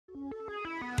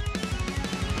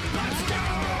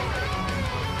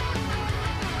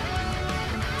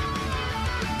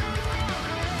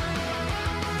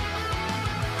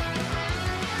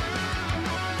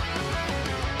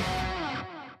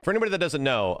For anybody that doesn't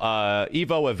know,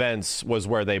 Evo Events was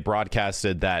where they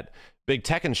broadcasted that big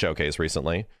Tekken showcase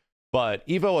recently. But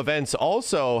Evo Events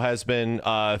also has been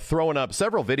throwing up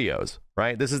several videos,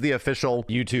 right? This is the official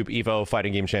YouTube Evo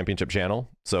Fighting Game Championship channel.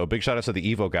 So big shout out to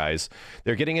the Evo guys.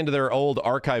 They're getting into their old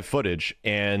archive footage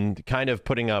and kind of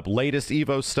putting up latest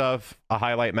Evo stuff,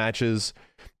 highlight matches,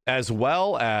 as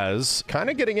well as kind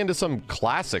of getting into some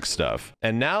classic stuff.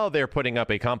 And now they're putting up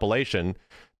a compilation,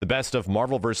 the best of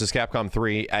Marvel vs. Capcom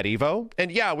 3 at Evo.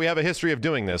 And yeah, we have a history of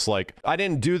doing this. Like, I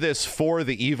didn't do this for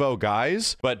the Evo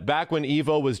guys, but back when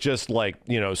Evo was just like,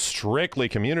 you know, strictly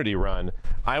community run,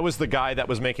 I was the guy that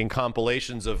was making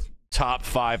compilations of top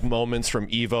 5 moments from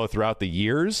Evo throughout the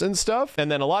years and stuff.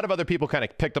 And then a lot of other people kind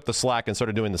of picked up the slack and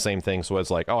started doing the same thing. So it's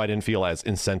like, oh, I didn't feel as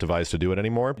incentivized to do it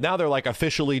anymore. Now they're like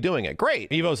officially doing it. Great.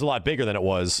 Evo's a lot bigger than it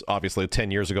was, obviously, 10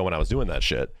 years ago when I was doing that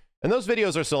shit. And those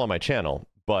videos are still on my channel.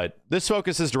 But this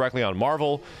focuses directly on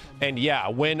Marvel. And yeah,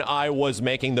 when I was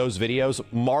making those videos,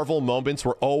 Marvel moments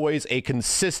were always a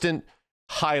consistent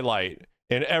highlight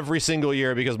in every single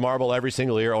year, because Marvel every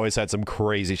single year always had some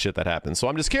crazy shit that happened. So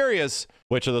I'm just curious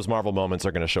which of those Marvel moments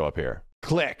are going to show up here.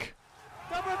 Click.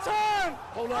 The return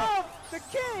of the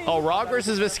king. Oh, Rock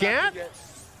versus Viscant?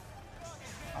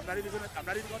 I'm not even gonna.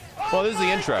 Well, this is the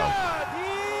intro.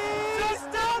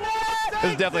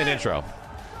 This is definitely an intro.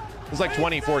 It's like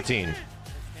 2014.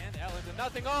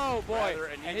 Nothing. Oh boy,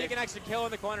 and he can actually kill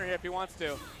in the corner here if he wants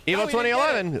to. Evo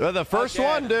 2011, the first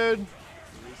one, dude.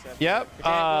 Yep.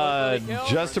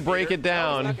 Just to break it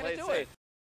down,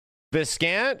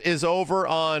 Viscant is over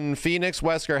on Phoenix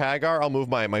Wesker Hagar. I'll move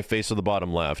my face to the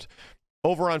bottom left.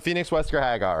 Over on Phoenix Wesker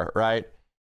Hagar, right?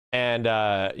 And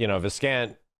you know,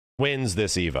 Viscant wins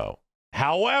this Evo.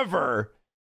 However,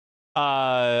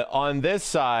 on this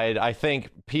side, I think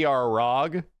PR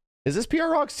Rog. Is this PR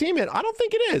Rock's teammate? I don't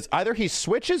think it is. Either he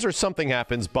switches or something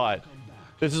happens, but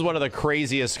this is one of the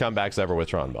craziest comebacks ever with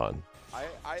Tronbon.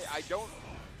 I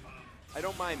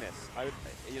don't mind this.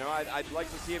 I'd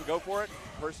like to see him go for it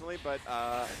personally, but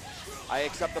I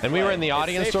accept the. And we were in the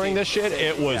audience during this shit.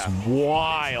 It was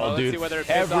wild, dude.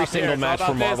 Every single match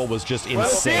for Marvel was just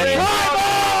insane.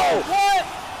 What?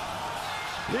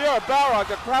 PR Balrog,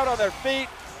 the crowd on their feet.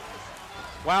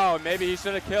 Wow, maybe he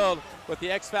should have killed with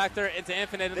the X Factor into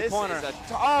Infinite in the corner.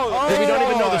 We don't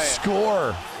even know the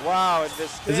score. Wow, is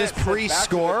this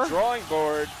pre-score? Drawing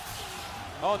board.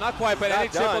 Oh, not quite, but any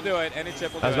chip will do it. Any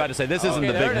chip will do it. I was about to say, this isn't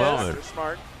the big moment.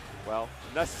 Smart. Well,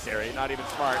 necessary, not even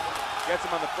smart. Gets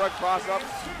him on the front cross up.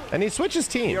 And he switches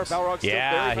teams.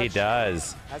 Yeah, he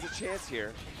does. Has a chance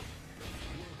here.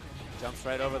 Jumps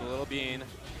right over the little bean.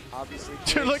 Obviously.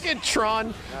 Dude, look at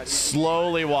Tron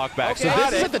slowly walk back. So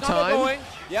this is at the time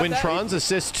when Tron's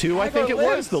assist 2, I think it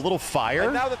was, the little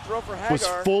fire, was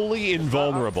fully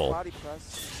invulnerable.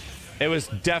 It was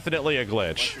definitely a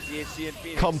glitch.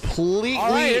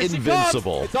 Completely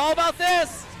invincible. It's all about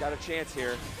this. He's got a chance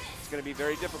here. It's going to be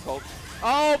very difficult.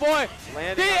 Oh boy.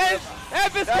 Landing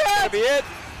That's going to be it.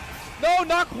 No,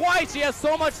 not quite. She has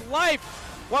so much life.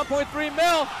 1.3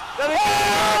 mil.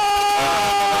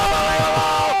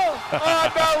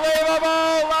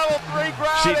 Unbelievable! Level 3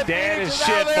 grab. She dead as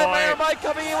shit, boy. Mike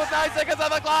coming in with 9 seconds on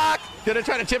the clock. Gonna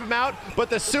try to tip him out, but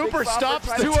the super stops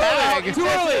the tag. Too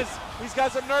early. He's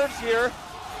got some nerves here.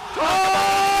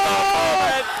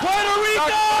 Oh! Puerto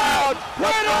Rico!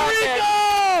 Puerto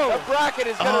Rico! The bracket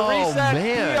is going to reset.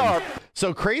 Man.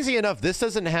 So crazy enough, this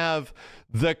doesn't have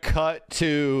the cut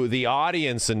to the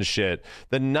audience and shit.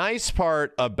 The nice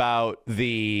part about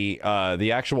the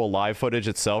actual live footage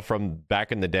itself from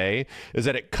back in the day is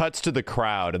that it cuts to the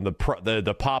crowd, and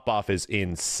the pop off is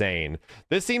insane.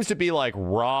 This seems to be like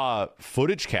raw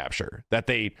footage capture that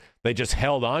they just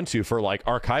held on to for like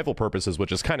archival purposes,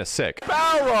 which is kind of sick.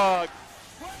 Balrog.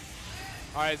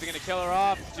 All right, is he gonna kill her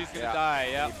off? She's gonna die.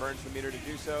 Yeah. He burns the meter to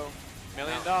do so. $1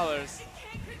 million.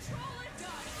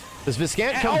 Does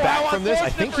Viscant come back from this? I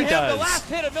think he does. The last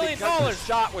hit, $1 million. The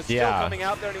shot was still coming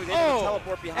out there, and he was able to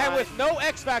teleport behind. And with no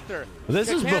X Factor. This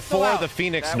is before the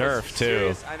Phoenix nerf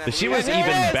too. She was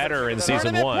even better in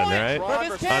season 1, right?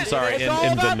 I'm sorry, in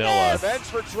vanilla.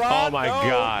 Oh my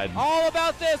god. All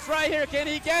about this right here. Can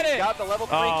he get it? Got the level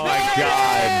 3. Oh my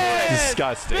god.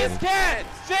 Disgusting. Viscant,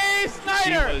 Jay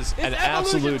Snyder. She was an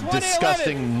absolute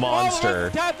disgusting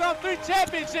monster. Capcom 3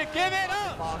 championship. Give it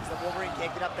up. Wolverine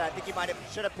can't get up there. I think he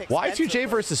should have picked Y2J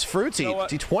versus Fruitsy.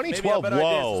 2012.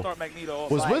 Whoa.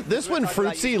 Was this when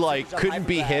Fruitsy like couldn't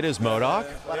be hit as MODOK?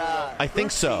 I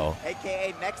think so.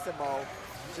 AKA Maximo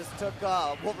just took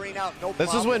Wolverine out. No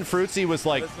this is when Fruitsy was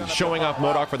like showing off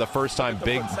MODOK for the first time.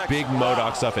 Big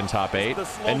MODOK stuff in top 8,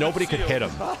 and nobody could hit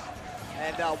him.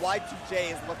 And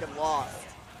Y2J is looking lost.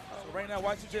 Right now,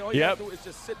 Y2J, all you have to do is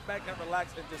just sit back and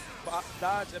relax and just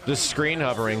dodge. And Just screen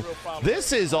hovering.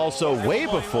 This is also way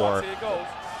before.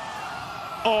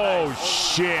 Oh,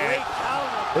 shit.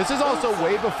 This is also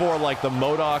way before, like, the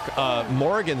MODOK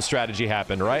Morrigan strategy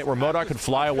happened, right? Where MODOK could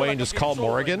fly away and just call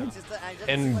Morrigan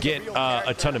and get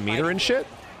a ton of meter and shit.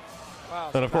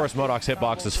 And, of course, MODOK's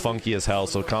hitbox is funky as hell,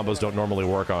 so combos don't normally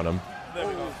work on him.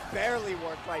 Oh, barely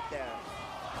worked right there.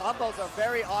 Combos are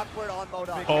very awkward on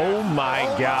MODOK. Oh, my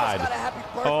God.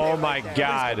 Oh, my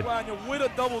God. With a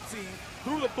double team,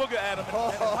 threw the booger at him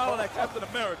and hollered at Captain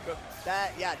America.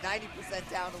 That, yeah, 90%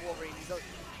 down to Wolverine. He's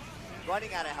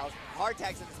running out of health. Hard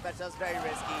tags in this match, that's very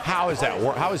risky. How is that?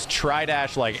 How is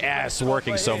Tri-Dash like ass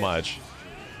working so much?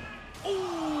 Ooh.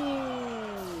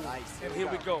 Nice. And here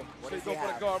we go. So you go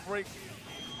for the guard break.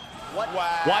 What?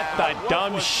 Wow. What the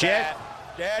dumb shit?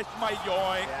 Dash my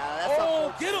yoink. Yeah,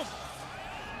 that's get him.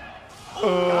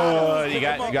 You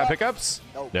got pickups?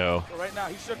 Nope. No. So right now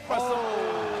he should press him.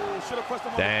 Should have pressed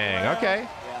him. Dang. Okay.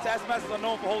 Taskmasters are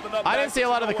known for holding up. I didn't see a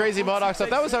lot of the crazy MODOK stuff.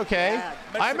 That was okay.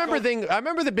 I remember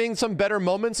there being some better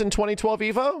moments in 2012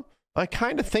 Evo. I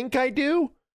kind of think I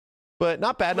do, but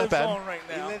not bad, not bad.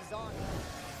 He lives on.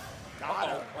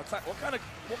 What kind of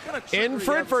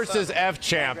Infrit versus F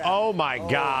Champ. Oh my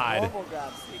God.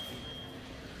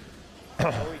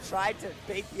 We tried to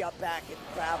bait the up back and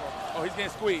grab him. Oh, he's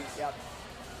getting squeezed. Yep.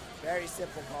 Very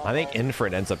simple call. I think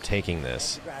Infrit ends up taking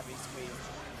this. Gravity squeeze.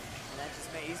 And that just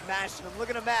he's mashing him. Look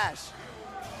at him mash.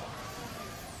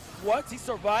 What? He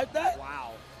survived that?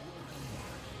 Wow.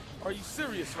 Are you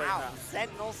serious right now?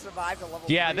 Sentinel survived a level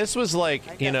 3. Three. This was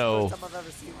like, you know,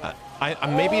 I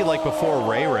maybe like before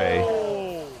Ray Ray.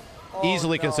 Oh,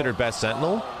 Easily considered best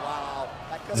Sentinel. Wow.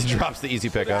 He drops the easy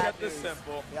pickup. Kept this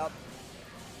simple. Yep.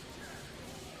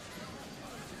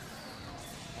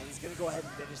 And he's going to go ahead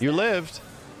and finish You that. lived.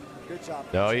 Good job.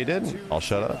 No, you didn't. I'll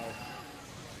shut up.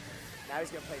 Now he's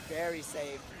going to play very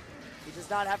safe. He does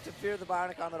not have to fear the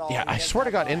Bionicon at all. Yeah, I swear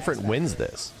to God, Infrit wins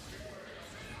this.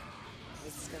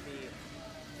 This is going to be...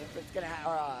 Infrit's going to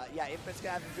have... Infrit's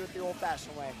going to have to do it the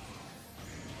old-fashioned way.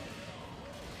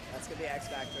 That's going to be X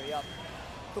Factor. Yep.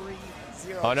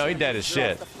 3-0. Oh, no, he dead as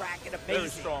shit. Very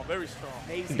strong, very strong.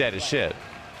 He dead as shit.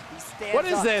 He What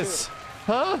is this?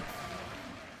 Huh?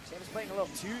 James playing a little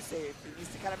too safe. He needs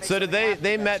to kind of make So did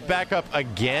they met back up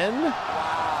again?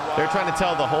 Wow. They're trying to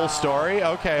tell the whole story?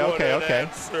 Okay, okay, okay.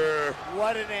 Answer.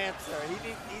 What an answer. He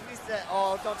needs to...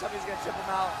 Oh, don't tell me he's going to chip him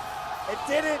out. It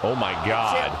didn't. Oh, my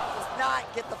God. Chip does not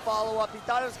get the follow-up. He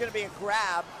thought it was going to be a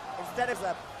grab. Instead, it was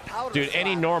a powder Dude,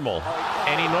 any slap. normal.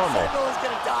 Any normal. Sentinel is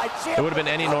going to die. Chip It would have been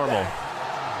any normal.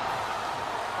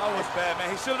 That was bad,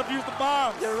 man. He should have abused the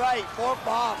bombs. You're right. More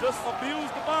bombs. Just abuse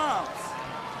the bombs.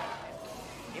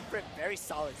 Infrit, very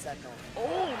solid Sentinel.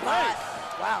 Oh, nice.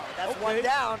 Wow, that's Okay. one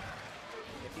down.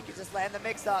 If he could just land the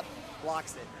mix-up,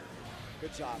 blocks it.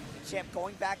 Good job. And Champ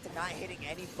going back to not hitting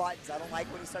any buttons. I don't like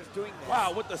when he starts doing this.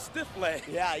 Wow, with the stiff leg.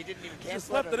 Yeah, he didn't even cancel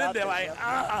Just left it in there like,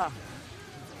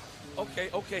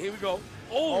 Okay, here we go.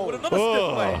 Oh, with another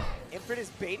stiff leg. Infrit is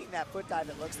baiting that foot dive,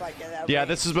 it looks like. Yeah,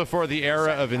 this is before the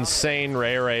era of insane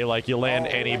Ray Ray. Like, you land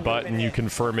any button, you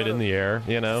confirm it in the air,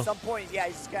 you know? At some point, yeah,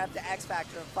 he's just going to have to X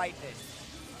Factor and fight it.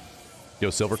 Yo,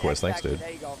 Silverquist, thanks, dude.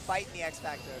 There you go, fighting the X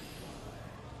Factor.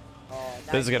 Oh,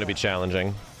 nice. This is going to be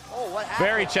challenging. Oh, what happened?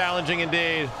 Very challenging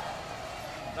indeed.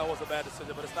 That was a bad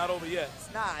decision, but it's not over yet.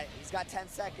 It's not. He's got 10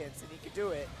 seconds, and he could do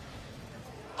it.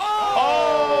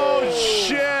 Oh,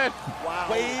 shit! Wow.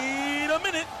 Wait a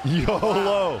minute.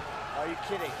 YOLO. Wow. Are you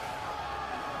kidding?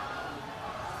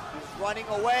 He's running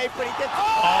away, but he gets...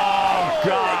 Oh,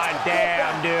 god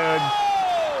damn, dude.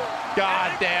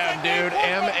 God damn, dude.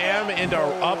 MM into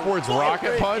upwards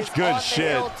rocket punch. Good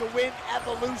shit. To win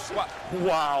Evolution.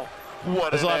 Wow.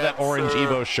 What I still have that orange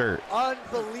Evo shirt.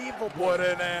 Unbelievable. What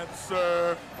an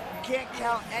answer. You can't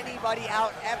count anybody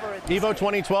out ever. In Evo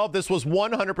 2012, this was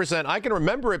 100%. I can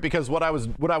remember it because what I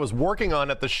was working on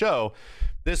at the show,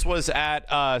 this was at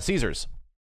Caesars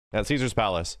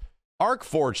Palace.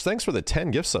 Arcforge, thanks for the 10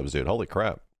 gift subs, dude. Holy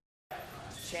crap.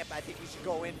 Champ, I think you should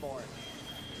go in more.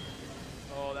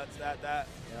 Oh, that's that.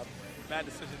 Yep. Bad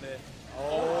decision there.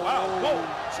 Oh, wow. Whoa.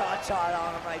 Cha-cha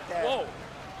on him right there. Whoa.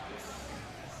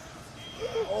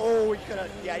 Oh, he could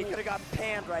have gotten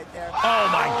panned right there. Oh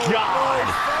my god.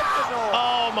 No,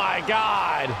 oh my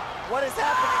god. What is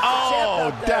happening to Oh,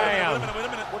 Champ out there? damn. Wait a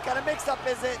minute. What kind of mix-up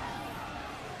is it?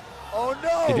 Oh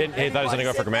no. He didn't. He thought he was gonna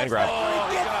go for command grab.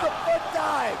 He gets the foot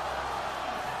dive.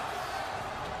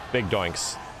 Big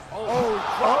doinks.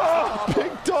 Oh,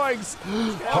 big doinks.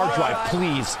 Hard drive,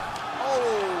 please.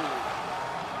 Oh.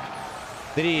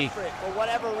 Did he? For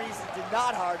whatever reason, did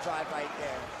not hard drive right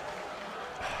there.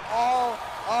 All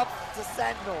up to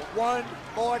Sentinel one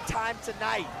more time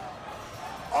tonight.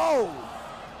 Oh!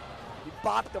 He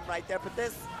bopped him right there, but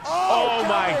this... Oh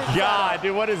my God,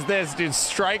 dude, what is this, dude?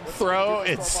 Strike throw?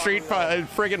 It's Street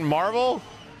friggin' Marvel?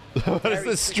 What is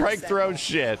this strike throw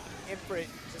shit? Imprint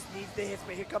just needs the hits,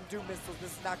 but here come Doom missiles.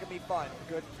 This is not gonna be fun.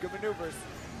 Good maneuvers.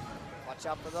 Watch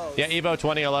out for those. Yeah, Evo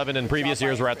 2011 and previous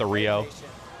years were at the Rio.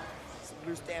 Some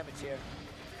loose damage here.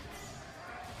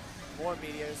 More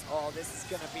meteors. Oh, this is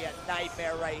gonna be a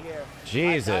nightmare right here.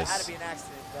 Jesus. Had to be an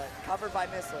accident, but covered by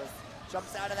missiles.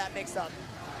 Jumps out of that mix-up.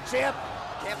 Champ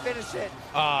can't finish it.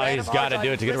 Oh, he's got to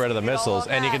do it to get rid of the missiles.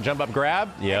 And he can jump up grab?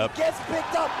 Yep. Gets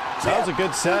picked up. That was a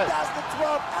good set.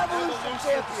 2012 Evolution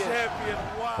champion.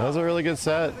 Wow. That was a really good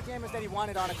set.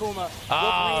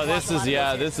 Oh,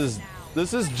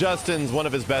 this is Justin's one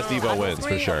of his best Evo wins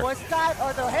for sure.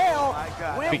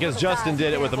 Because Justin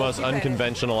did it with the most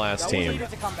unconventional ass team,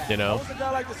 you know? It was a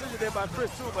guy like decision there by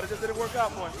Chris too, but it just didn't work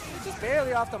out for him. Just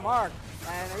barely off the mark,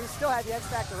 and he still had the X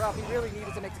Factor up. He really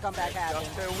needed to make the comeback happen.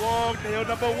 Justin Wong, nail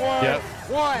number one. Yep.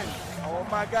 One. Oh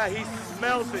my God, he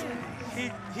smells it. He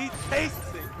tastes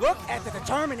it. Look at the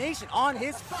determination on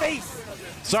his face.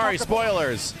 Sorry,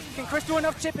 spoilers. Can Chris do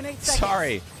enough chip in 8 seconds?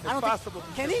 Sorry. I don't Possible.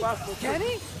 think. Can he? Possible. Can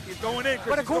he? He's going in,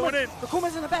 Chris. But He's going in.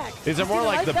 Akuma's in the back. These are more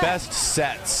like the best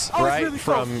sets, Oh, it's right? really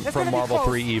close. It's From gonna be Marvel close.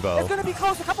 3 Evo. It's going to be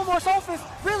close. A couple more Sophos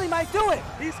really might do it.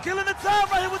 He's killing the time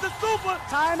right here with the super.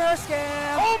 Timer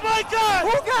scam. Oh my God!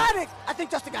 Who got it? I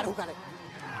think Justin got it. Who got it?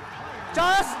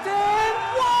 Justin!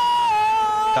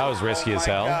 Whoa! That was risky as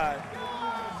hell. God.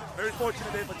 Very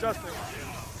fortunate day for Justin.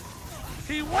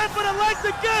 He went for the legs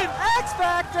again. X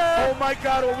Factor. Oh my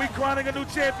God, are we crowning a new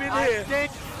champion I here?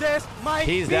 think this might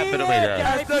He's be definitely it, there.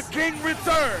 As guys. the king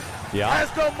returned. Yeah. As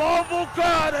the Marvel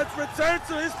God has returned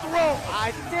to his throne.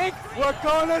 I think we're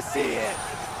gonna see it.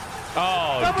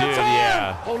 Oh, The dude, return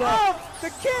yeah. Hold on. of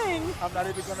the king. I'm not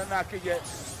even gonna knock it yet.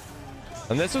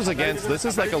 And this was against, this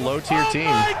is like a low tier team.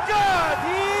 Oh my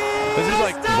God! This is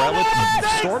like done it!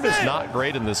 Storm is not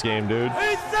great in this game, dude.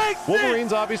 He takes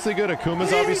Wolverine's obviously good.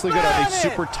 Akuma's He's obviously good. Are done they it!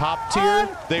 super top tier?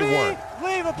 They weren't.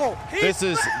 Unbelievable. This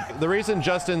is the reason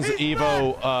Justin's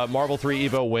Evo, Marvel 3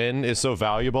 Evo win is so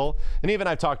valuable. And even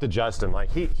I've talked to Justin,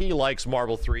 like he likes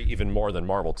Marvel 3 even more than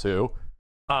Marvel 2.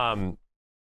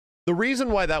 The reason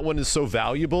why that one is so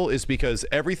valuable is because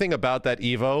everything about that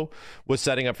Evo was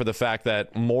setting up for the fact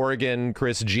that Morgan,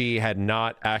 Chris G had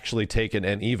not actually taken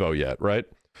an Evo yet, right?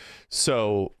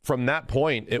 So from that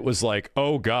point, it was like,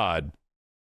 oh God,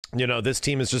 you know, this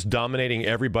team is just dominating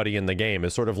everybody in the game.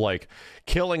 It's sort of like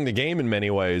killing the game in many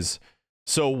ways.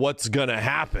 So what's gonna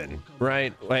happen,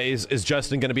 right? Is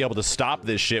Justin gonna be able to stop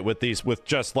this shit with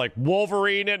just like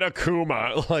Wolverine and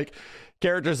Akuma, like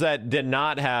characters that did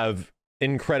not have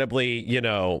incredibly, you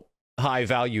know, high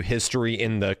value history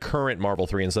in the current Marvel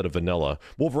 3 instead of vanilla.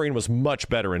 Wolverine was much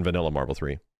better in vanilla Marvel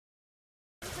 3.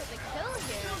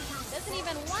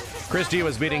 Chris G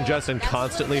was beating Justin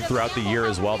constantly throughout the year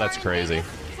as well. That's crazy.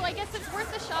 So I guess it's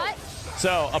worth a shot.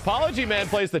 So Apology Man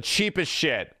plays the cheapest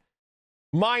shit.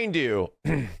 Mind you,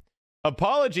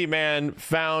 Apology Man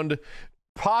found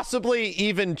possibly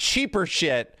even cheaper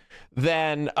shit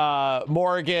than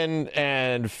Morgan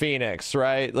and Phoenix,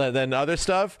 right? Than other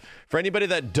stuff. For anybody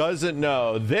that doesn't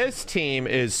know, this team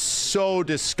is so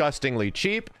disgustingly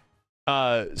cheap.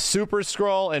 Super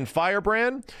Skrull and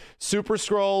Firebrand. Super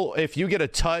Skrull, if you get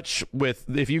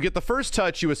the first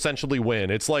touch, you essentially win.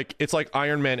 It's like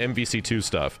Iron Man MVC2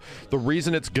 stuff. The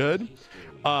reason it's good,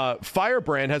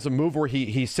 Firebrand has a move where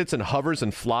he sits and hovers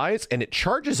and flies, and it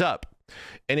charges up.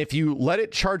 And if you let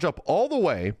it charge up all the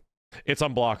way, it's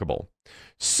unblockable.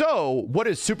 So what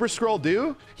does Super Skrull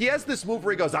do? He has this move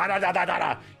where he goes,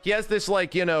 he has this,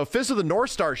 like, you know, Fist of the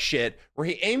North Star shit where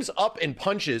he aims up and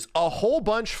punches a whole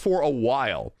bunch for a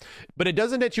while, but it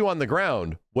doesn't hit you on the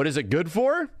ground. What is it good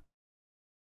for?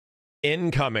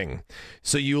 Incoming.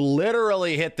 So you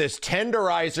literally hit this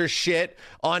tenderizer shit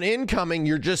on incoming.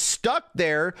 You're just stuck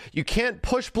there. You can't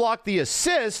push block the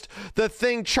assist. The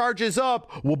thing charges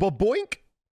up. Boink.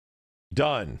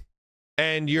 Done.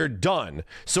 And you're done.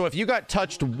 So if you got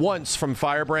touched once from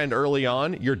Firebrand early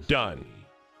on, you're done.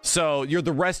 So you're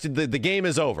the rest of the game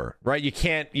is over, right? You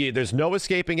can't, there's no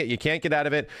escaping it. You can't get out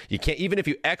of it. You can't, even if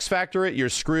you X Factor it, you're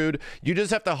screwed. You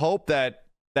just have to hope that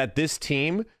this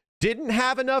team didn't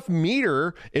have enough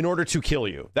meter in order to kill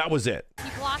you. That was it. He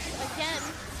blocked again.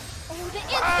 Oh, the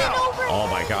instant over. Oh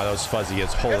my God, that was fuzzy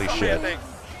as holy shit. Oh, and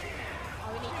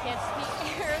he gets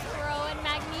the air throw, and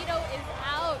Magneto is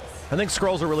out. I think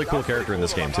Skrull's a really cool character in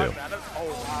this game too.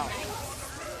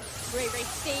 Ray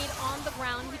stayed on the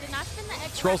ground. He did not spin the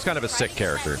X. Skrull's kind of a sick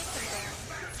character.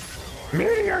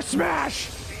 Meteor Smash!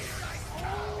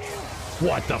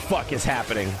 What the fuck is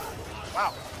happening?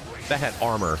 Wow. That had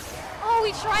armor. Oh,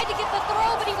 he tried to get the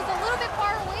throw, but he was a little bit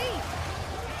far away.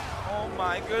 Oh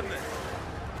my goodness.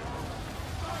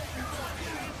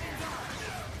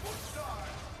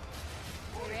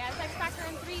 Ray has X Factor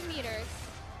in 3 meters.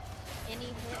 Any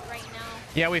hit right now.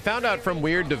 Yeah, we found out from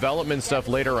weird development stuff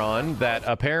later on that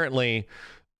apparently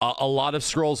a lot of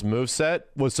Skrull's moveset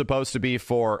was supposed to be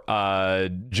for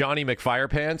Johnny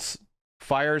McFirepants,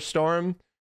 Firestorm,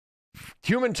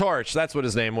 Human Torch. That's what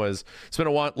his name was. It's been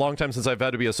a long time since I've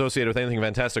had to be associated with anything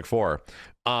Fantastic Four.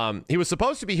 He was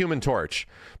supposed to be Human Torch,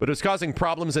 but it was causing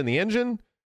problems in the engine,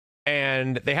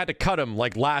 and they had to cut him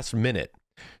like last minute.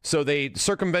 So they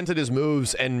circumvented his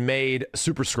moves and made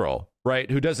Super Skrull, right?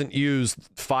 Who doesn't use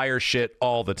fire shit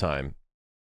all the time.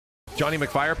 Johnny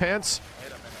McFirepants?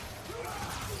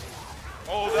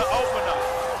 Oh, the opener.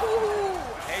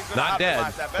 He's gonna Not dead.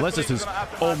 optimize that. That's Unless what this he's is gonna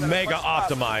optimize that Omega first spot.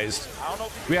 optimized. I don't know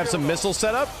if We have some missile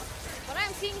setup? What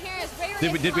I'm seeing here is Ray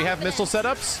Did we have missile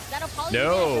setups? That Apollo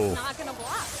No. is not gonna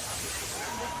block.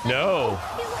 No.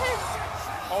 He lives.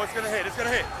 Oh, it's gonna hit. It's gonna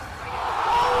hit.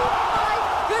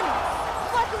 My goodness.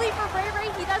 Luckily for Ray,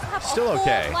 he does have Still a full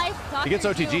okay. life He gets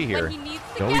Dr. OTG Doom here. when he needs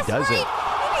to. No, he Guess doesn't. Right? And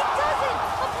he doesn't.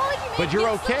 Apollo But you're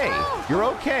gets the okay. throw. You're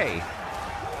okay.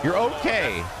 You're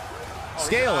okay.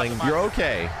 Scaling, you're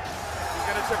okay. He's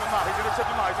gonna tip him out. He's gonna tip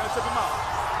him out. He's gonna tip him out.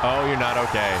 Oh, you're not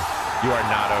okay. You are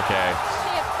not okay.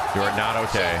 Chip. You are not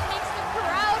okay. Chip makes the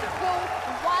crowd go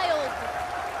wild.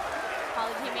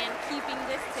 Apology Man keeping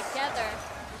this together.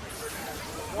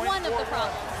 One of the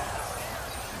problems.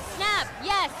 Snap,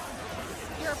 yes.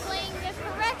 You're playing this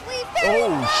correctly. Very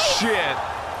Oh, nice. shit.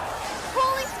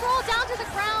 Rolling Skrull down to the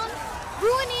ground,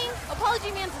 ruining Apology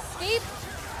Man's escape.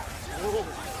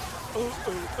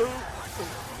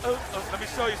 Let me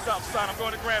show you something, son. I'm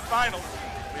going to grand finals.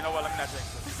 You know what? Let me not drink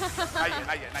this. Not yet.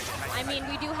 I mean,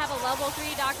 we do have a level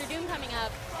 3 Dr. Doom coming up,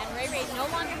 and Ray no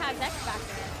longer has X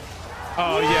Factor.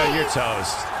 Oh, yeah, you're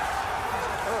toast.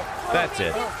 That's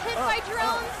it. Is hit by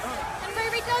drones, and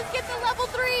Ray does get the level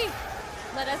 3.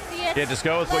 Let us see it. Yeah, just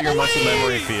go with what your muscle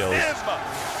memory feels.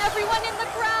 Everyone in the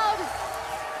crowd,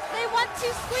 they want to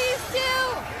squeeze too.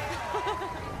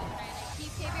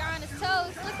 Keep KBR on his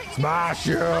toes. Looks like Smash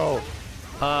you!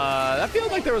 I feel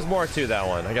like there was more to that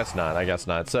one. I guess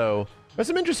not. So, there's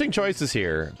some interesting choices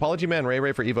here. Apology Man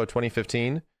Ray for Evo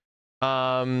 2015.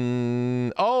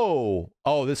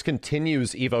 This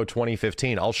continues Evo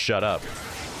 2015. I'll shut up.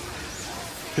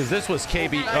 Because this was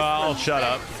KB. Oh, I'll shut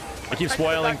up. I keep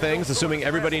spoiling things, assuming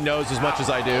everybody knows as much as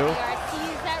I do.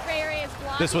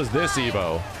 This was this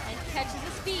Evo. And catches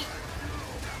his feet.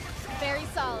 Very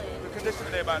solid. The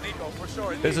conditioning there by Nico, for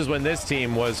sure. This is when this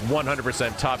team was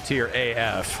 100% top tier AF.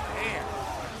 Damn.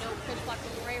 No push block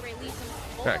from Ray leaves him.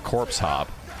 That corpse hop.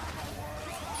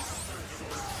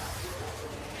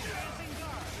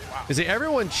 You see,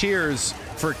 everyone cheers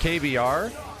for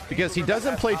KBR because he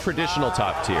doesn't play traditional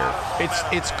top tier.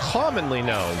 It's commonly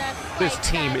known this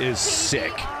team is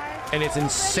sick and it's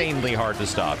insanely hard to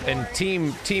stop. And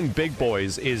team Big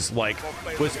Boys is like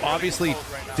was obviously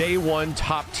day one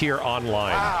top tier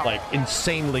online, like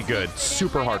insanely good,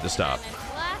 super hard to stop.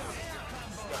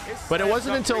 But it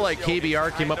wasn't until like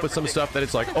KBR came up with some stuff that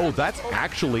it's like, oh, that's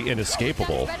actually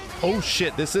inescapable. Oh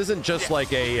shit, this isn't just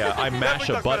like a I mash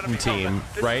a button team,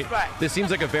 right? This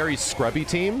seems like a very scrubby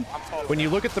team. When you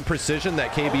look at the precision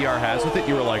that KBR has with it,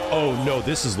 you were like, oh no,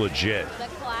 this is legit.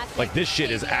 Like this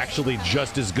shit is actually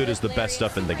just as good as the best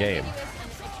stuff in the game.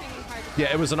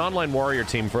 Yeah, it was an online warrior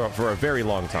team for a very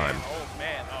long time. Oh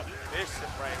man, this is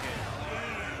right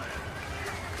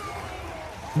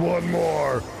here. One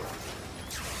more.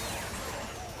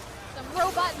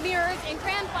 Robot mirrors in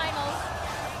grand finals,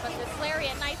 but this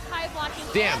Lariat, nice high blocking.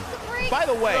 Damn. By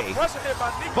the way,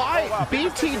 by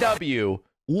BTW,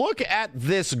 look at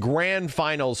this grand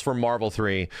finals for Marvel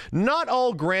 3. Not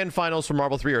all grand finals for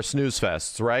Marvel 3 are snooze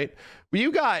fests, right?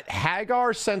 You got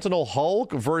Hagar Sentinel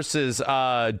Hulk versus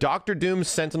Dr. Doom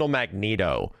Sentinel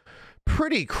Magneto.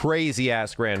 Pretty crazy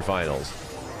ass grand finals.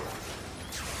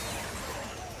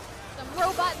 Some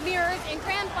robot mirrors in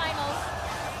grand finals.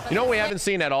 You know what we haven't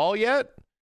seen at all yet?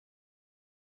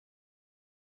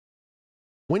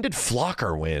 When did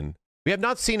Flocker win? We have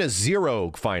not seen a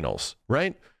Zero finals,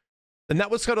 right? And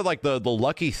that was kind of like the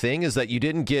lucky thing is that you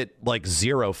didn't get like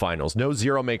Zero finals. No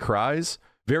Zero May Cries.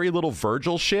 Very little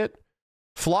Virgil shit.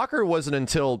 Flocker wasn't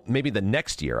until maybe the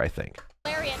next year, I think.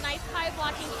 Lariat, nice high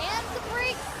blocking and the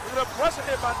break. The pressure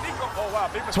hit by Nico. Oh wow,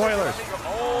 big mistake by Spoilers. Nico.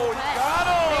 Oh, he got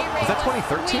him. Is that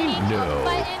 2013? No.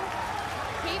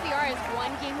 KBR is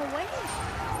one game away.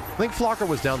 I think Flocker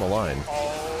was down the line.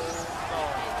 Oh,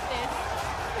 This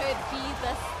could be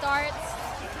the start.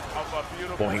 no. of a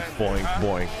beautiful Boink, ending, boink, huh?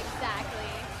 boink. Exactly.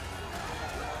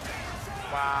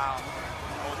 Wow.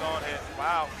 Hold on here.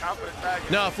 Wow. Confident tag.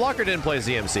 No, Flocker didn't play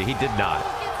ZMC. He did not.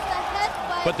 Gets the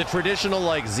headbutt. But the traditional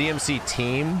like ZMC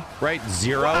team, right?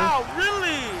 Zero. Wow,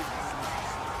 really?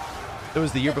 It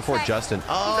was the year before Justin.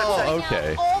 Oh,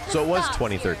 okay. So it was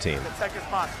 2013. The tech is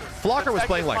monstrous. Flocker The was tech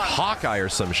playing is like monstrous. Hawkeye or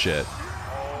some shit.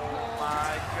 Oh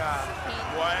my God.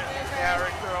 One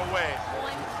character away.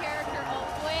 One character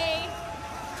away.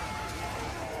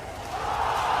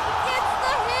 He gets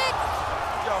the hit.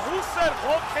 Yo, who said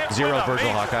Hulk can't Zero win a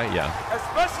Virgil major? Hawkeye, yeah.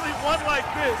 Especially one like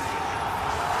this.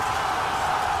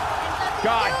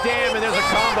 God damn, and there's a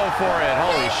combo for it.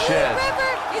 Holy shit.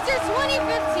 River is your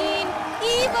 2015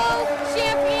 EVO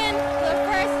champion, the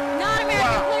first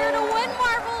non-American player to win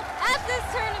Marvel at this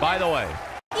tournament.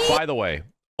 By the way,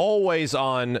 always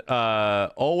on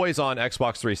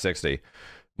Xbox 360.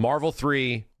 Marvel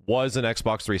 3 was an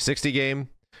Xbox 360 game.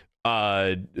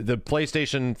 The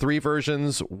PlayStation 3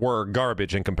 versions were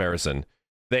garbage in comparison.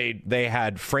 They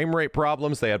had frame rate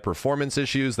problems, they had performance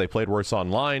issues, they played worse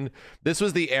online. This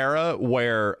was the era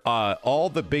where all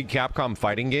the big Capcom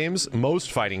fighting games,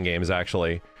 most fighting games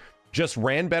actually, just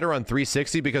ran better on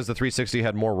 360 because the 360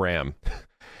 had more RAM.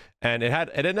 And it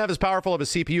didn't have as powerful of a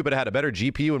CPU, but it had a better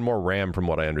GPU and more RAM from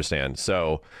what I understand.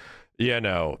 So, you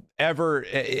know,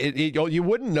 you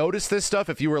wouldn't notice this stuff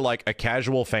if you were like a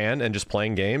casual fan and just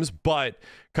playing games, but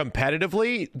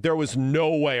competitively, there was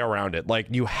no way around it. Like,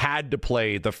 you had to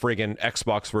play the friggin'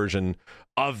 Xbox version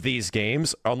of these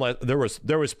games unless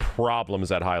there was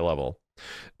problems at high level.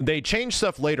 They changed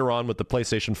stuff later on with the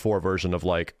PlayStation 4 version of,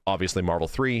 like, obviously Marvel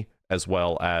 3 as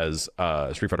well as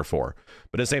Street Fighter 4.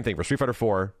 But the same thing for Street Fighter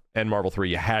 4 and Marvel 3,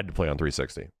 you had to play on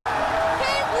 360. Blue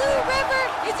River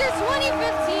is your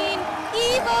 2015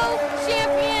 EVO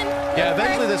champion. Yeah,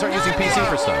 eventually they start using PC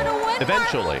for stuff.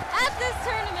 Eventually. At this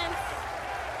tournament.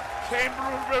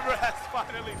 Kangaroo River has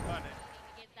finally done it.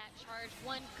 Get that charge,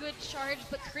 one good charge,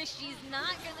 but Christie's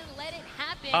not gonna let it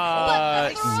happen.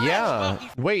 Yeah.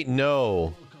 Wait,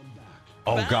 no.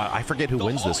 Oh god, I forget who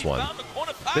wins this one.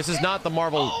 This is not the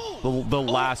Marvel, the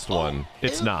last one.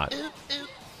 It's not.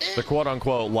 The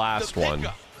quote-unquote last one.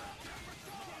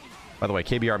 By the way,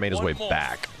 KBR made his way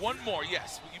back. One more,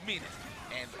 yes, you mean it.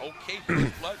 And okay,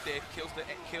 Bruce Blood there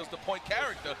kills the point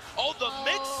character. Oh, the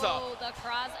mix-up. Oh, the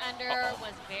cross under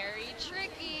was very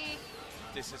tricky.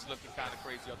 This is looking kind of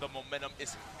crazy. The momentum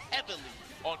is heavily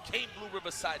on Kane Blue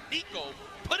River side. Nico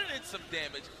putting in some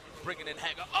damage, bringing in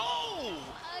Hanger. Oh!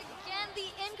 Again, the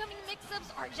incoming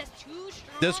mix-ups are just too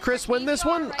strong. Does Chris for win this KBR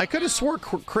one? right I could have now. swore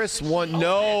Chris won.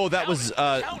 No, that was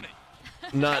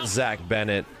not Zach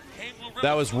Bennett.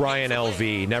 That was Ryan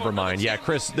LV. Never mind. Yeah,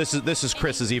 Chris. This is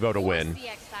Chris's Evo to win.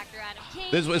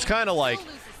 This was kind of like,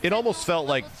 it almost felt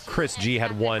like Chris G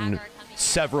had won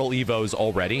several Evos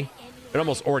already. It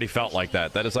almost already felt like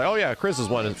that. That it's like, oh yeah, Chris has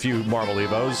won a few Marvel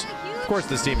Evos. Of course,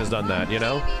 this team has done that. You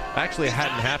know, actually, it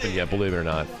hadn't happened yet, believe it or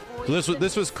not. So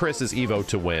this was Chris's Evo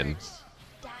to win.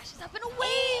 Dashes up and away,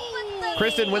 but the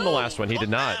Chris didn't win the last one. He did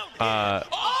not.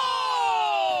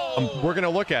 We're gonna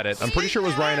look at it. I'm pretty sure it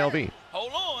was Ryan LV.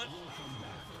 Hold on.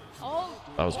 Oh,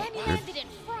 That was and he weird. landed in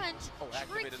front. Oh,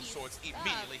 activated the Tricky swords stuff.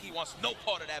 immediately. He wants no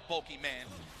part of that bulky man.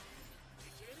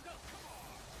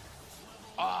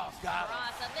 Oh, God.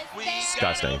 Cross up is We there.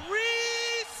 Disgusting. got a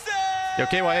reset. Yo,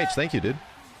 KYH, thank you, dude.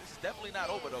 This is definitely not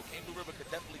over, though. Kane Blue River could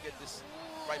definitely get this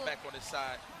right back on his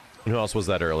side. Who else was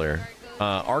that earlier?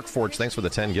 Arcforge, thanks for the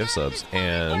 10 gift subs.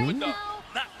 And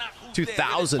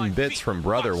 2,000 bits from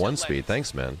Brother One Speed.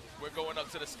 Thanks, man. We're going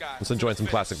up to the sky. Let's enjoy some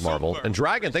classic Marvel. And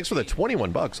Dragon, thanks for the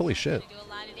 21 bucks. Holy shit. Do a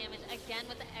lot of damage again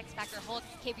with the X Factor Hulk.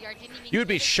 KBR didn't even You would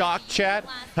be get it shocked, in chat,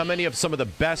 last how many of some of the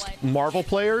best Marvel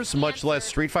players, much less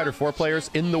Street Fighter 4 players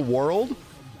in the world,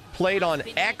 played on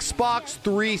Xbox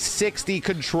 360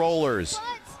 controllers.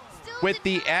 With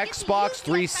the Xbox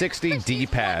 360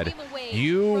 D-pad,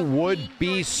 you would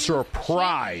be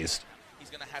surprised.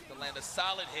 He's going to have to land a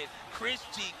solid hit. Chris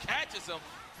G catches him,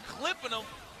 clipping him.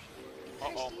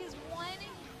 Uh-oh. Christie is one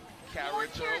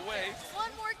Character away.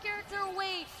 One more character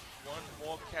away. One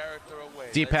more character away.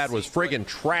 D-pad was friggin'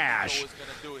 trash.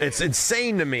 It's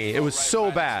insane to me. It was so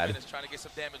bad. Trying to get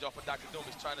some damage off of Dr. Doom.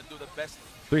 He's trying to do the best.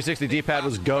 360 D-pad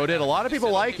was goated. A lot of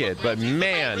people like it, but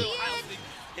man,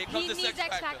 He needs X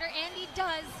Factor, and he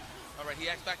does. All right, he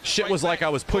X Factor shit was like I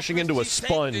was pushing into a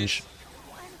sponge.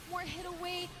 One more hit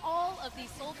away. All of these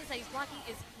soldiers that he's blocking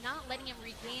is not letting him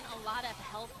regain a lot of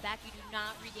health back. You do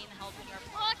not regain the health when you're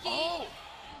blocking. Oh!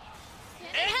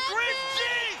 It And Chris G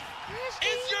Christie.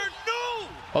 is your new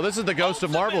Oh, this is the Ghost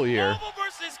of Marvel Ultimate year. Marvel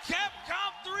versus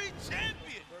Capcom 3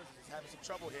 champion. He's having some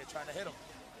trouble here trying to hit him.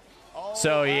 Oh,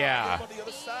 So yeah,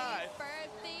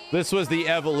 this was the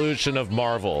evolution of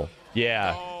Marvel.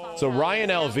 Yeah. So Ryan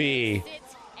LV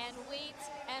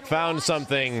found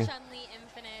something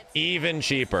even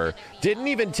cheaper. Didn't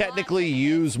even technically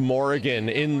use Morrigan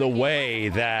in the way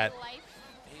that,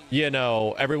 you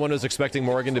know, everyone was expecting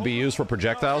Morrigan to be used for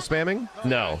projectile spamming.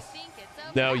 No.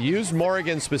 No, used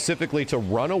Morrigan specifically to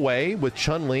run away with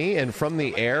Chun-Li and from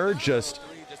the air just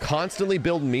constantly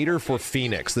build meter for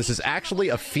Phoenix. This is actually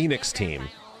a Phoenix team.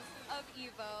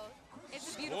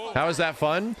 How is that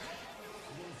fun?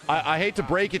 I hate to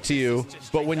break it to you,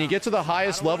 but when you get to the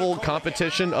highest level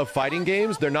competition of fighting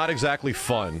games, they're not exactly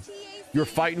fun. You're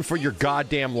fighting for your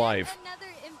goddamn life.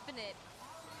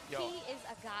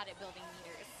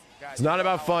 It's not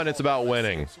about fun, it's about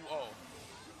winning. And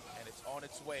it's on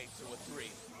its way to a 3.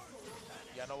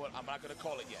 You know what? I'm not going to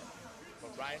call it yet.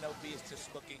 But Ryan LV is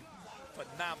just looking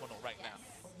phenomenal right now.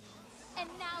 And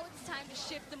now it's time to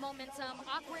shift the momentum.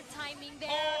 Awkward timing there.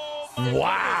 Oh,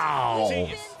 wow. We've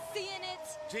been seeing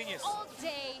it Genius. all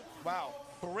day. Wow.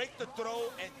 Break the throw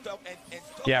and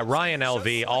Yeah, Ryan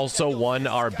LV also won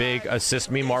our big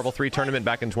Assist Me Marvel 3 tournament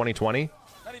back in 2020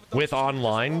 with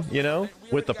online, you know,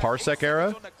 with the Parsec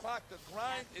era.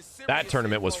 That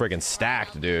tournament was friggin'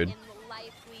 stacked, dude.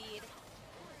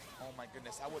 Oh my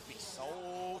goodness, I would be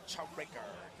so triggered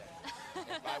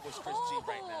if I was Chris G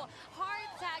right now. Hard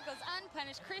tag goes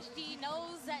unpunished. Chris G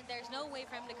knows that there's no way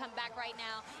for him to come back right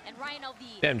now. And Ryan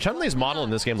LV. Damn, Chun-Li's model in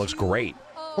this game looks great.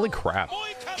 Holy crap.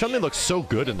 Chun-Li looks so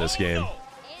good in this game.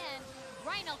 And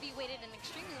Ryan LV waited an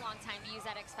extremely long time to use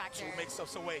that X Factor. To make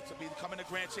us away to becoming a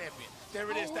grand champion. There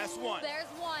it is, that's one. There's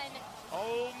one.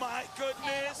 Oh my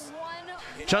goodness.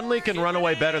 Chun-Li can run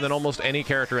away better than almost any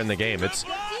character in the game. It's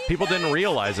people didn't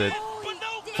realize it.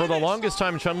 For the longest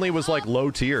time, Chun-Li was like low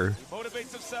tier. He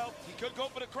motivates himself. He could go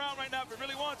for the crown right now if he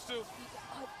really wants to.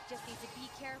 Just needs to be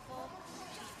careful.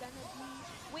 He's gonna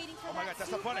be waiting for Oh my God, that's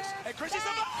a super. punish. And Chrissy That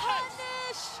survives.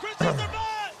 punish. Chrissy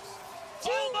survives.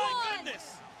 Oh my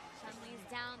goodness. Chun-Li's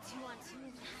down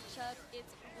 2-on-2 matchup.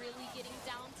 It's really getting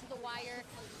down to the wire.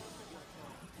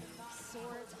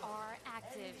 Swords are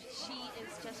active. She is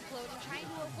just floating, trying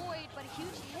to avoid, but a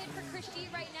huge hit for Chris G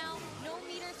right now. No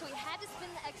meter, so he had to spin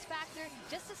the X Factor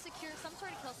just to secure some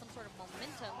sort of kill, some sort of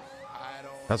momentum.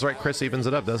 That's right, Chris evens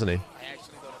it up, doesn't he? I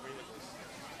actually don't agree with this.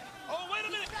 Oh, wait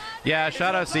a minute. Yeah,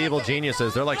 shout out to Evil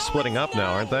Geniuses. They're like splitting up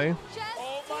now, aren't they?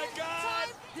 Oh my God.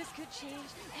 This could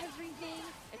change everything.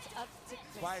 It's up to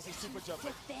Chris. Why is he super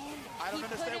jumping? Defend. I don't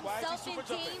understand. Why is he super He put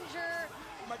himself in jumping? danger.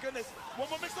 Oh my goodness. One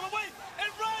more mix him away. And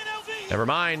Ryan LV. Never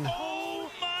mind. Oh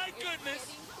my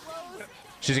goodness. Close.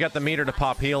 She's got the meter to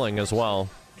pop healing as well.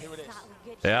 Here it is.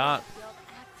 Yeah.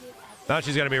 Now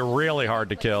she's going to be really hard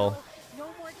to kill. No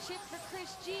more chip for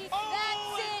Chris G.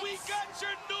 Oh, That's and we it. got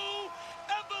your new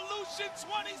Evolution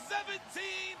 2017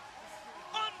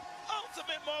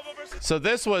 Ultimate Marvel versus. So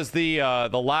this was the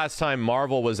last time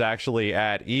Marvel was actually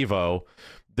at EVO.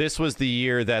 This was the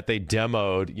year that they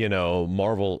demoed, you know,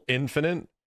 Marvel Infinite.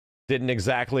 Didn't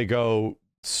exactly go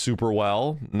super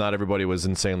well. Not everybody was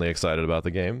insanely excited about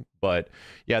the game. But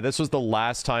yeah, this was the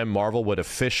last time Marvel would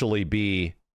officially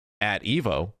be at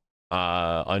EVO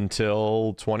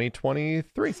until 2023.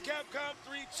 Capcom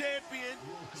 3 champion,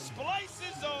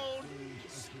 Splice's own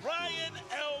Ryan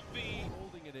LV.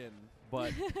 Holding it in,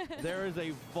 but there is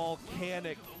a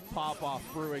volcanic pop-off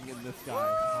brewing in this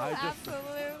guy.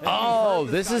 Absolutely. Oh,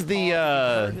 this is the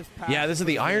yeah, this is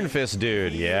the Iron Fist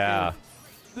dude. Yeah.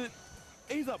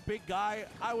 He's a big guy.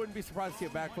 I wouldn't be surprised to see a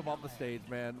backflip off the stage,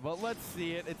 man. But let's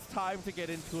see it. It's time to get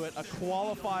into it. A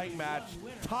qualifying match.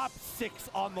 Top 6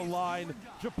 on the line.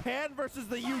 Japan versus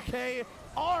the UK.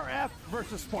 RF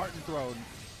versus Spartan Throne.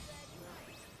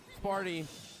 Sparty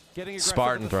getting aggressive.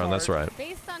 Spartan Throne, that's right.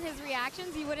 Based on his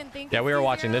reactions, you wouldn't think. Yeah, we it's were the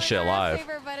watching this hero shit in our live.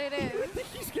 favor, but it is.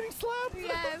 He's getting slapped.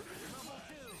 Yes.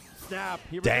 Snap.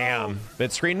 Here we Damn. go.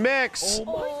 Mid-screen mix. Oh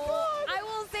my God. I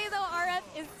will say though, RF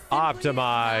is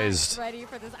Optimized. not ready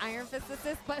for this Iron Fist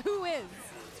assist, but who is?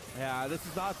 Yeah, this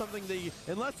is not something that you,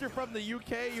 unless you're from the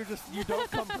UK, you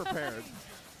don't come prepared.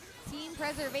 Team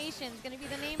Preservation is going to be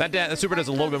the name. That super does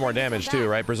a little bit more damage too,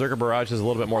 right? Berserker Barrage is a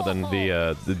little bit more than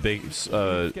the big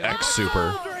X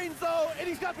super. Drains though, and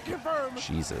he's got the confirm.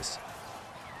 Jesus.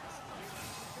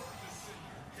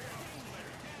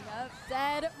 Yep,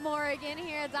 dead Morrigan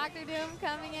here. Dr. Doom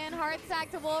coming in. Heart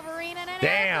sack to Wolverine and an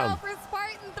Damn. air for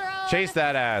Spartan Throne. Chase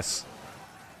that ass.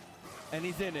 And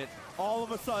he's in it. All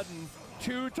of a sudden,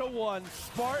 2-1.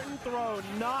 Spartan Throne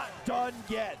not done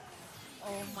yet.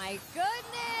 Oh my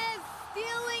goodness!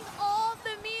 Stealing all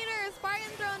the meters. Spartan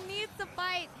Throne needs to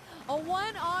fight. A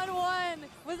one-on-one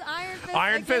with Iron Fist.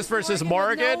 Iron Fist versus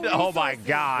Morgan? No oh my resources.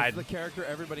 god. This is the character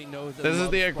everybody knows. This is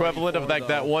the equivalent of like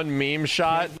that one meme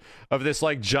shot of this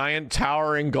like giant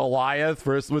towering Goliath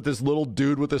with this little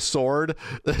dude with a sword.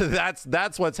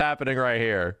 that's what's happening right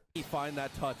here. Find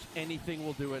that touch. Anything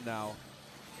will do it now.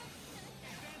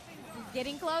 He's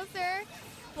getting closer.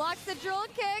 Blocks the drill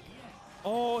kick.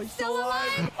 Oh, he's Still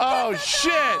alive. Oh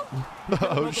shit.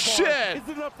 Oh shit. Is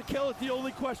it enough to kill? It's the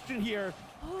only question here.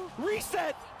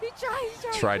 Reset. He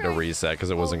Tried to reset because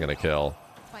it wasn't going to kill.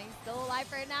 That's why he's still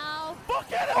alive right now.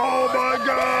 Look at him. Oh my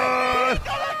god. He's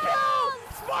gonna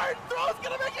kill. Spartan throw's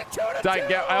gonna make it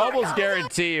 2-2. I almost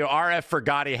guarantee you RF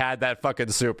forgot he had that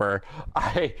fucking super.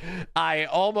 I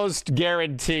almost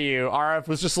guarantee you RF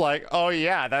was just like, oh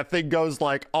yeah, that thing goes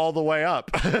like all the way up.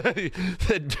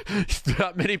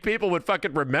 Not many people would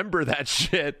fucking remember that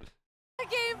shit.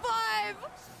 Game 5.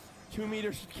 2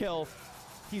 meters to kill.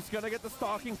 He's gonna get the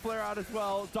stalking flare out as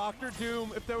well. Dr.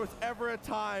 Doom, if there was ever a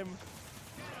time.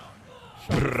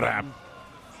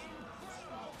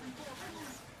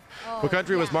 What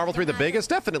country was Marvel 3 the biggest?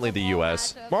 Definitely the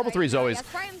US. Marvel 3 is always,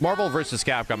 Marvel vs.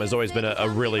 Capcom has always been a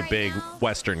really big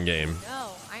Western game. No,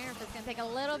 Iron Fist gonna take a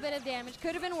little bit of damage.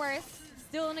 Could have been worse.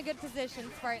 Still in a good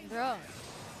position. Spartan throw.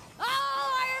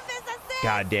 Oh, Iron Fist, that's it!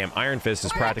 God damn, Iron Fist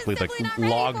is practically the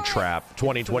log trap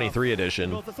 2023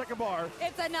 edition.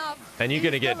 It's enough. And you're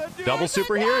gonna get double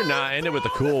super here? Nah, end it with a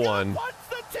cool one. What's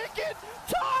the ticket?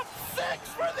 Top 6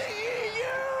 for the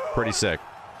EU! Pretty sick.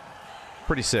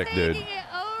 Pretty sick, dude. Taking it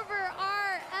over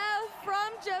RF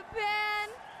from Japan.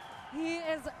 He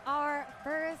is our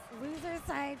first loser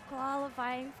side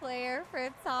qualifying player for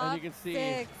top And you can see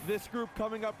 6. this group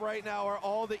coming up right now are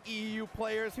all the EU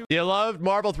players who. You loved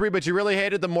Marvel 3, but you really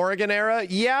hated the Morgan era?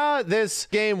 Yeah, this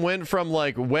game went from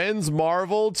like, when's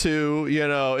Marvel to, you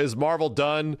know, is Marvel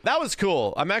done? That was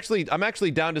cool. I'm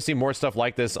actually down to see more stuff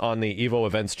like this on the Evo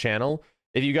Events channel.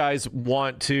 If you guys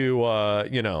want to,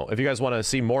 you know, if you guys want to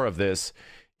see more of this,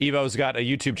 Evo's got a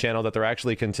YouTube channel that they're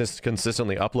actually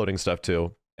consistently uploading stuff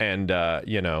to. And,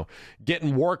 you know,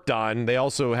 getting worked on. They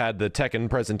also had the Tekken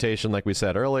presentation, like we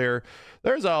said earlier.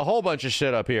 There's a whole bunch of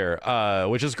shit up here,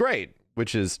 which is great,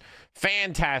 which is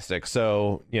fantastic.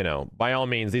 So, you know, by all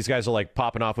means, these guys are like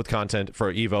popping off with content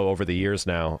for Evo over the years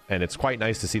now. And it's quite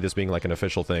nice to see this being like an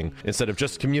official thing instead of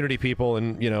just community people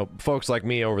and, you know, folks like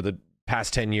me over the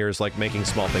past 10 years, like making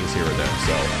small things here and there.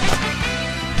 So